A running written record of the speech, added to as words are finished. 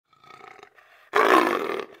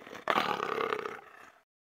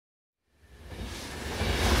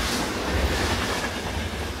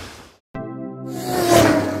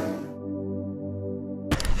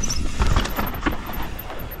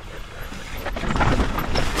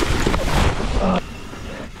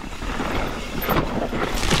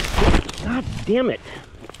damn it.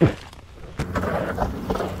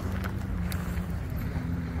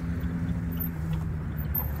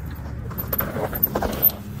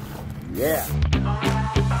 Yeah.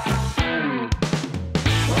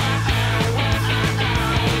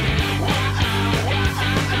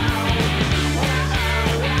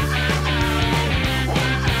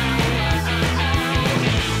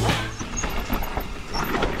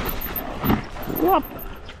 Whoop.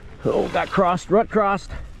 Oh, got crossed, rut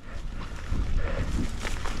crossed.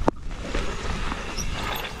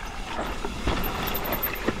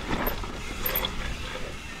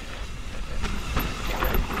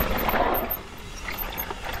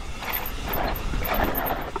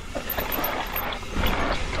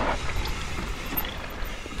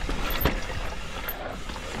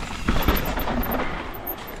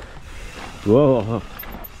 Whoa.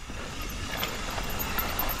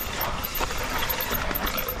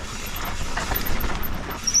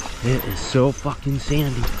 It is so fucking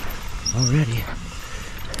sandy already.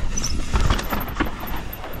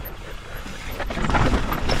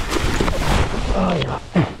 Oh yeah.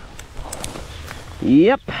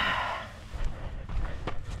 Yep.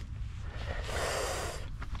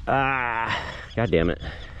 God damn it.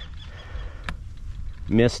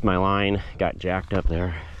 Missed my line, got jacked up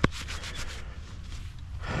there.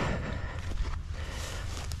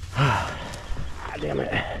 God damn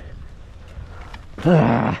it.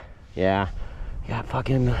 Yeah, got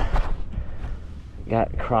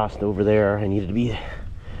crossed over there. I needed to be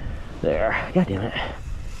there. God damn it.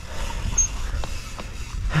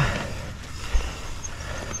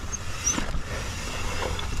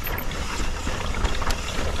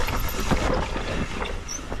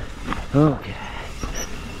 Okay.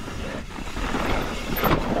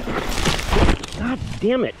 God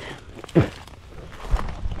damn it.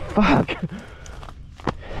 Fuck.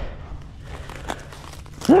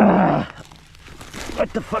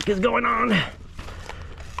 What the fuck is going on?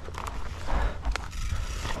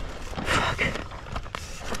 Fuck.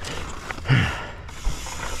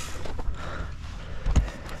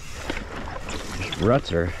 These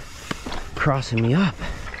ruts are crossing me up.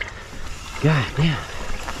 God damn.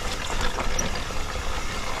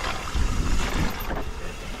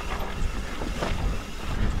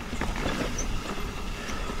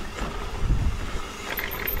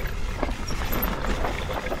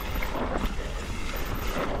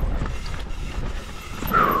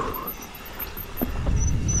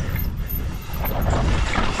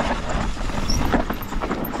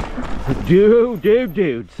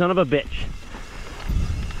 Dude, son of a bitch.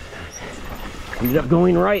 Ended up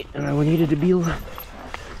going right and I needed to be left.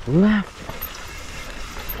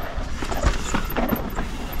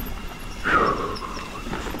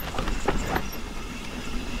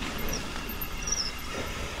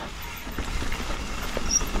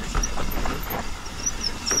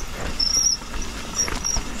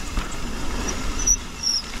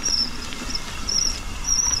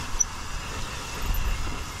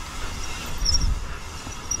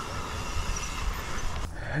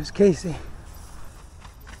 There's Casey.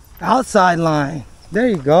 Outside line. There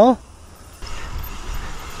you go.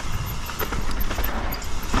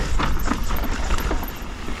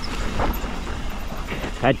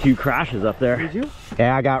 Had 2 crashes up there. Did you?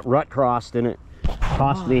 Yeah, I got rut crossed and it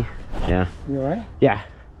cost me. Yeah. You alright? Yeah.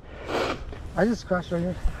 I just crashed right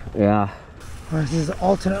here. Yeah. This is the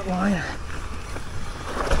alternate line.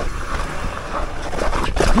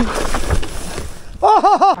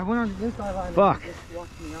 Oh! I went on the inside line. Fuck. And it just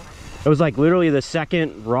walked me out. It was like literally the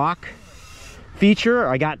second rock feature.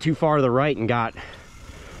 I got too far to the right and got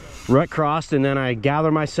rut crossed, and then I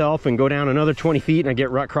gather myself and go down another 20 feet and I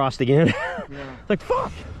get rut crossed again. Yeah. Like,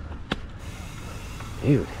 fuck.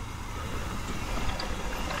 Dude.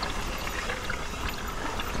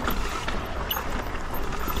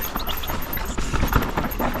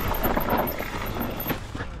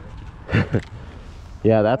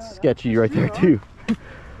 Yeah, that's sketchy right there too.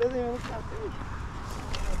 Doesn't even look that big.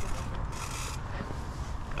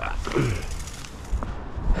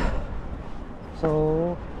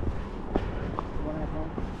 So,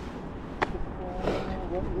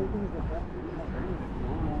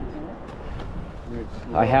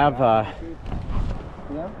 I have, yeah?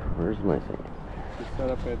 where's my thing? Just set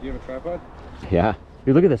up, do you have a tripod? Yeah.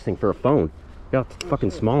 Dude, look at this thing for a phone. Look how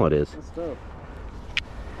fucking small it is. Good stuff.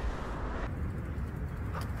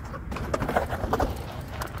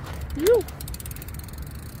 You.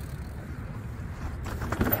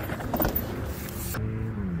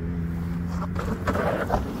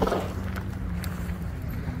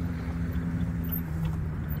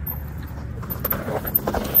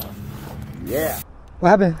 Yeah. What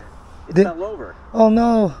happened? It fell over. Oh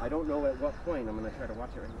no. I don't know at what point. I'm gonna try to watch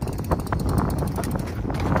it right now.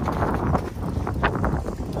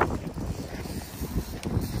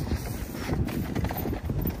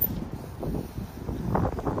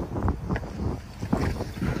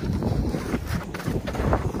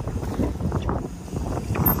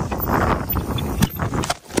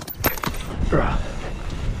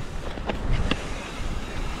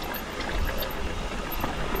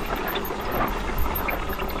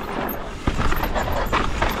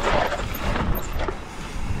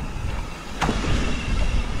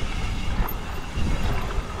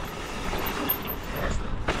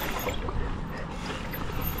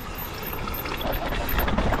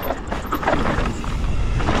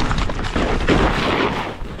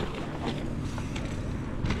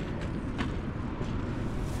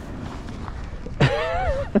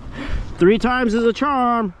 3 times is a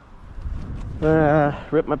charm.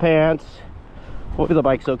 Rip my pants. Hopefully the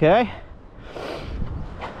bike's okay.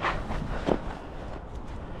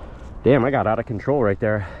 Damn, I got out of control right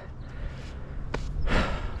there.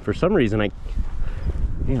 For some reason,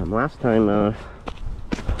 damn, last time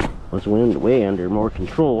was way under more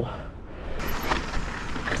control.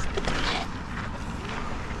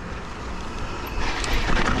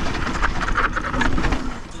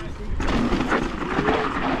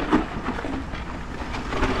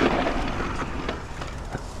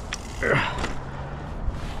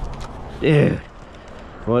 Dude,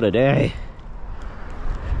 what a day.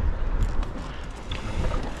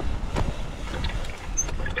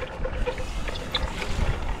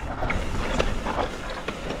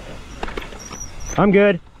 I'm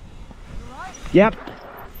good. Yep.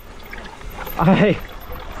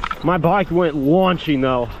 My bike went launching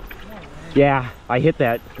though. Yeah, I hit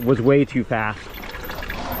that. It was way too fast. Hey,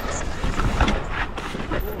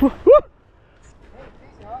 I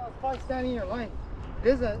was probably standing in your line.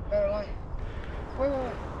 This is a better line. Wait.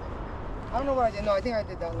 I don't know what I did. No, I think I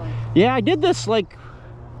did that line. Yeah, I did this like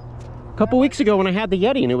a couple weeks ago when I had the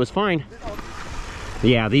Yeti and it was fine.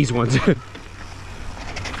 Yeah, these ones.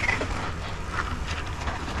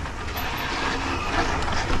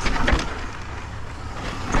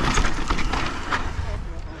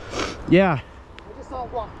 Yeah. I just saw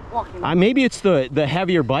it walking. Maybe it's the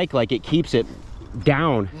heavier bike, like it keeps it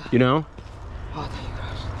down, yeah. You know? Oh, dang, you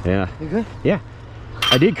crashed. Yeah. You good? Yeah.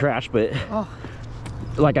 I did crash, but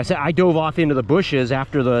like I said, I dove off into the bushes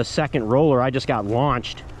after the second roller. I just got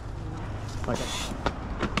launched. Like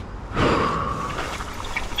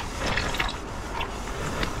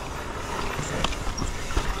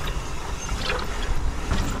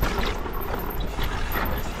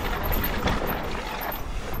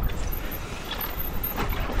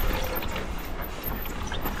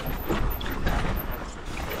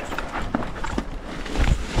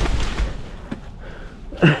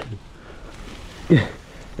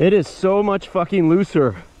it is so much fucking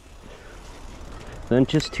looser than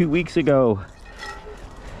just 2 weeks ago.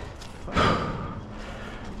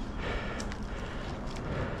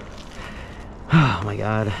 Oh my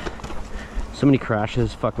god. So many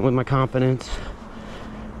crashes fucking with my confidence.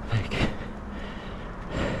 Like,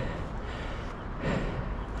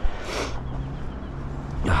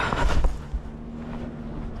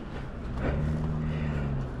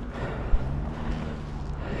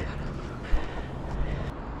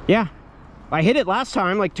 yeah, I hit it last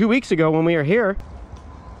time, like 2 weeks ago when we were here.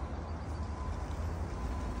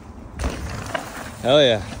 Hell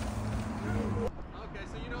yeah. Okay,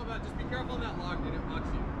 so you know about, just be careful on that log, dude, it bucks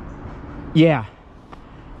you. Yeah.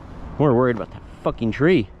 We're worried about that fucking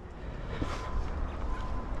tree.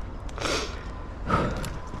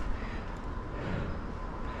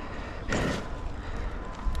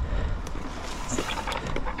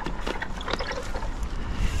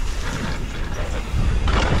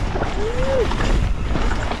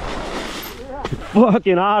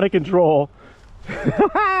 Fucking out of control.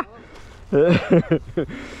 It's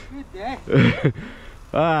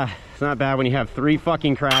not bad when you have 3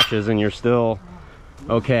 fucking crashes and you're still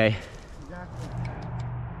okay.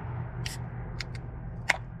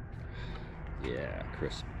 Yeah,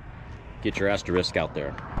 Chris, get your asterisk out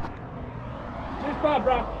there. Cheers,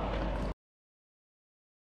 bro.